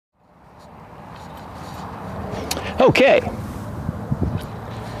Okay.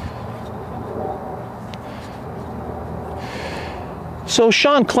 So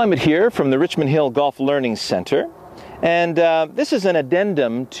Shawn Clement here from the Richmond Hill Golf Learning Center, and this is an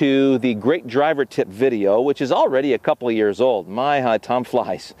addendum to the Great Driver Tip video, which is already a couple of years old. My, how time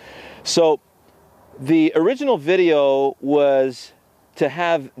flies. So the original video was to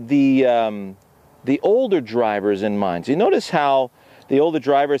have the older drivers in mind. So you notice how the older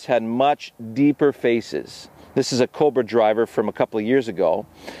drivers had much deeper faces. This is a Cobra driver from a couple of years ago,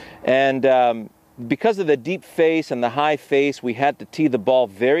 and because of the deep face and the high face, we had to tee the ball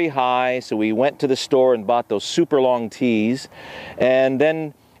very high, so we went to the store and bought those super long tees. And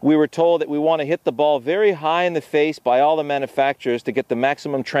then we were told that we want to hit the ball very high in the face by all the manufacturers to get the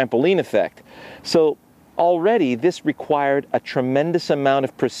maximum trampoline effect. So already this required a tremendous amount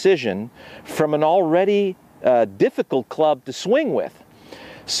of precision from an already difficult club to swing with.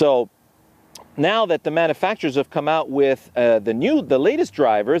 So now that the manufacturers have come out with the latest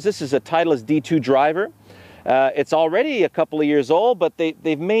drivers, this is a Titleist D2 driver. It's already a couple of years old, but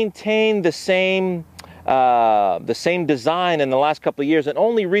they've maintained the same design in the last couple of years, and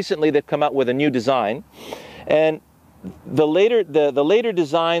only recently they've come out with a new design. And the later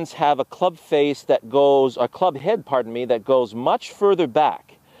designs have a club face that goes, or club head, pardon me, that goes much further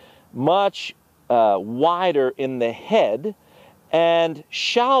back, much wider in the head, and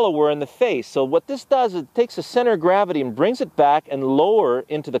shallower in the face. So what this does is it takes the center of gravity and brings it back and lower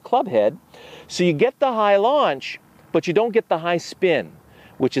into the club head. So you get the high launch, but you don't get the high spin,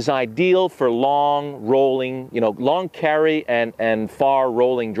 which is ideal for long rolling, long carry and far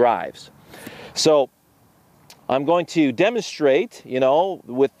rolling drives. So I'm going to demonstrate,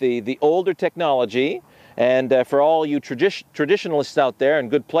 with the older technology. And for all you traditionalists out there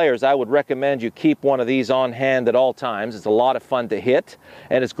and good players, I would recommend you keep one of these on hand at all times. It's a lot of fun to hit,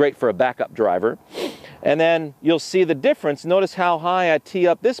 and it's great for a backup driver. And then you'll see the difference. Notice how high I tee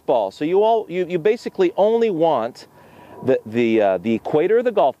up this ball. So you basically only want the equator of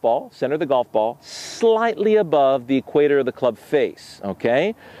the golf ball, center of the golf ball, slightly above the equator of the club face,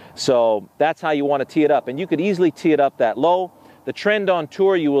 okay? So that's how you want to tee it up. And you could easily tee it up that low. The trend on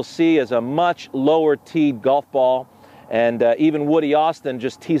tour you will see is a much lower teed golf ball, and even Woody Austin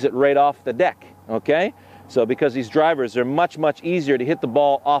just tees it right off the deck, okay? So because these drivers are much easier to hit the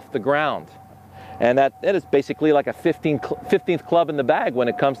ball off the ground. And that is basically like a 15th club in the bag when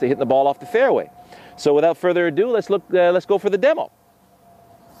it comes to hitting the ball off the fairway. So without further ado, let's go for the demo.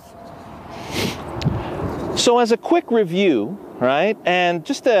 So as a quick review, right, and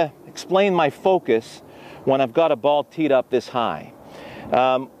just to explain my focus when I've got a ball teed up this high.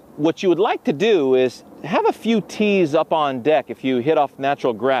 What you would like to do is have a few tees up on deck if you hit off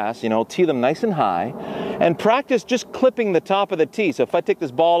natural grass, tee them nice and high, and practice just clipping the top of the tee. So if I take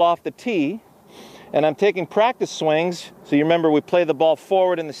this ball off the tee, and I'm taking practice swings, so you remember we play the ball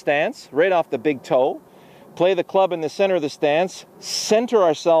forward in the stance, right off the big toe, play the club in the center of the stance, center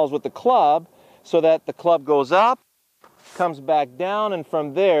ourselves with the club so that the club goes up, comes back down, and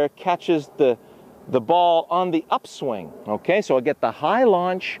from there catches the ball on the upswing, okay? So I get the high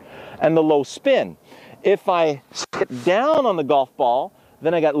launch and the low spin. If I sit down on the golf ball,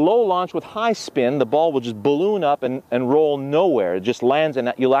 then I got low launch with high spin. The ball will just balloon up and roll nowhere. It just lands,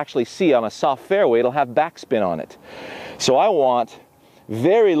 and you'll actually see on a soft fairway, it'll have backspin on it. So I want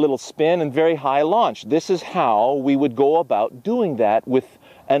very little spin and very high launch. This is how we would go about doing that with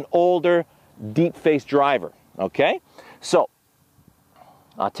an older deep face driver, okay? So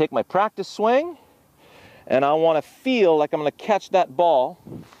I'll take my practice swing, and I want to feel like I'm going to catch that ball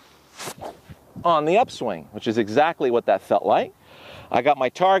on the upswing, which is exactly what that felt like. I got my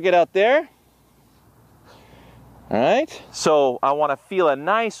target out there. All right, so I want to feel a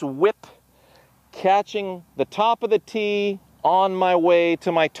nice whip catching the top of the tee on my way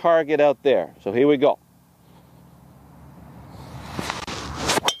to my target out there. So here we go.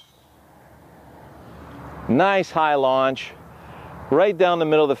 Nice high launch, right down the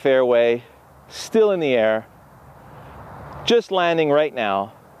middle of the fairway. Still in the air, just landing right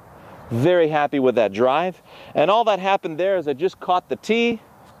now. Very happy with that drive. And all that happened there is I just caught the tee.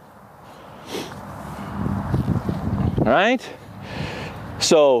 All right,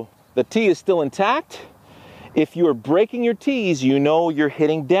 so the tee is still intact. If you're breaking your tees, you're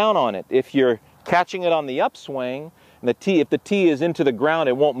hitting down on it. If you're catching it on the upswing, and if the tee is into the ground,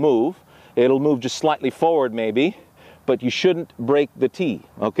 it won't move. It'll move just slightly forward maybe, but you shouldn't break the tee,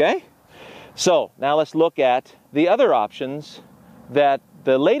 okay? So now let's look at the other options that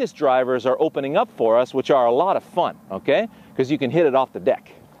the latest drivers are opening up for us, which are a lot of fun, okay? Because you can hit it off the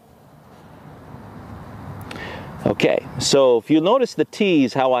deck. Okay, so if you notice the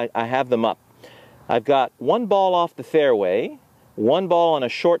tees, how I have them up. I've got one ball off the fairway, one ball on a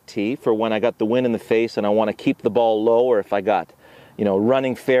short tee for when I got the wind in the face and I want to keep the ball low, or if I got, you know,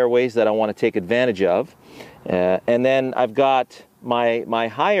 running fairways that I want to take advantage of. And then I've got my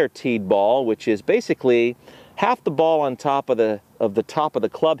higher teed ball, which is basically half the ball on top of the top of the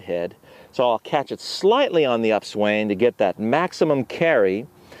club head. So I'll catch it slightly on the upswing to get that maximum carry,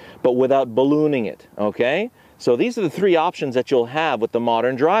 but without ballooning it, okay? So these are the three options that you'll have with the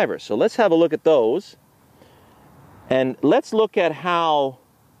modern driver. So let's have a look at those. And let's look at how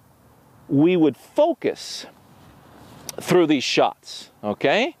we would focus through these shots,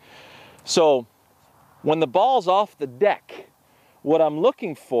 okay? So when the ball's off the deck, what I'm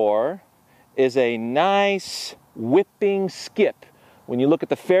looking for is a nice whipping skip. When you look at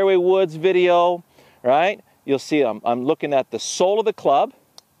the Fairway Woods video, right, you'll see I'm looking at the sole of the club,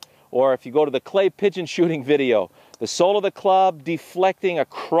 or if you go to the clay pigeon shooting video, the sole of the club deflecting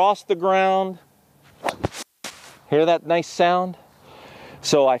across the ground. Hear that nice sound?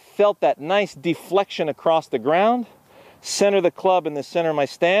 So I felt that nice deflection across the ground, center the club in the center of my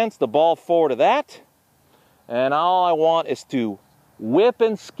stance, the ball forward of that, and all I want is to whip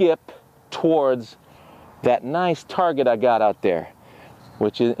and skip towards that nice target I got out there,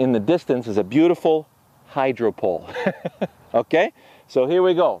 which is in the distance is a beautiful hydro pole. Okay, so here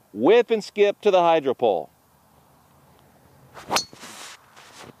we go. Whip and skip to the hydro pole.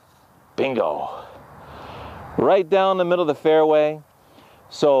 Bingo. Right down the middle of the fairway.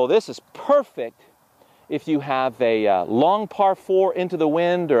 So this is perfect if you have a long par 4 into the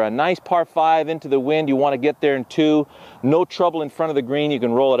wind or a nice par 5 into the wind. You want to get there in 2. No trouble in front of the green. You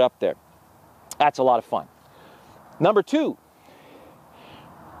can roll it up there. That's a lot of fun. Number 2.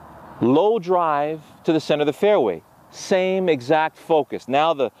 Low drive to the center of the fairway. Same exact focus.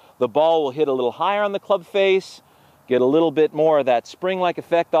 Now the ball will hit a little higher on the club face, get a little bit more of that spring-like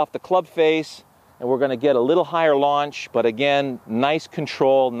effect off the club face, and we're going to get a little higher launch, but again, nice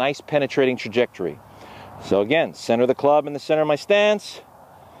control, nice penetrating trajectory. So again, center of the club in the center of my stance,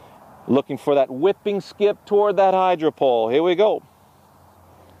 looking for that whipping skip toward that hydro pole. Here we go.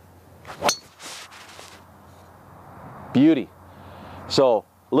 Beauty. So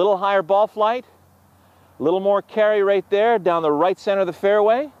a little higher ball flight, a little more carry right there down the right center of the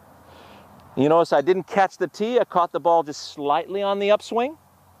fairway. You notice I didn't catch the tee. I caught the ball just slightly on the upswing.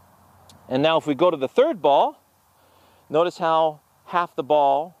 And now if we go to the third ball, notice how half the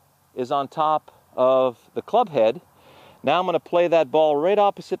ball is on top of the club head. Now I'm going to play that ball right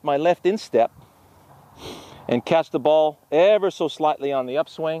opposite my left instep and catch the ball ever so slightly on the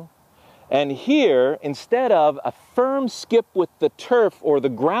upswing. And here, instead of a firm skip with the turf or the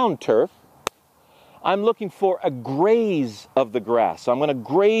ground turf, I'm looking for a graze of the grass. So I'm going to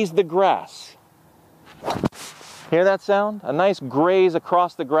graze the grass. Hear that sound? A nice graze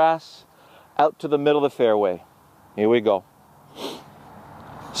across the grass out to the middle of the fairway. Here we go.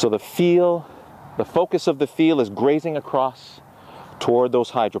 So the focus of the feel is grazing across toward those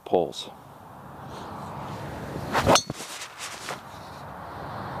hydro poles.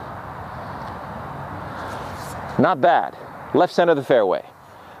 Not bad. Left center of the fairway.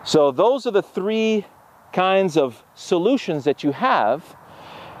 So those are the three kinds of solutions that you have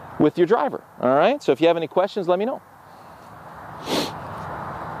with your driver. All right? So if you have any questions, let me know.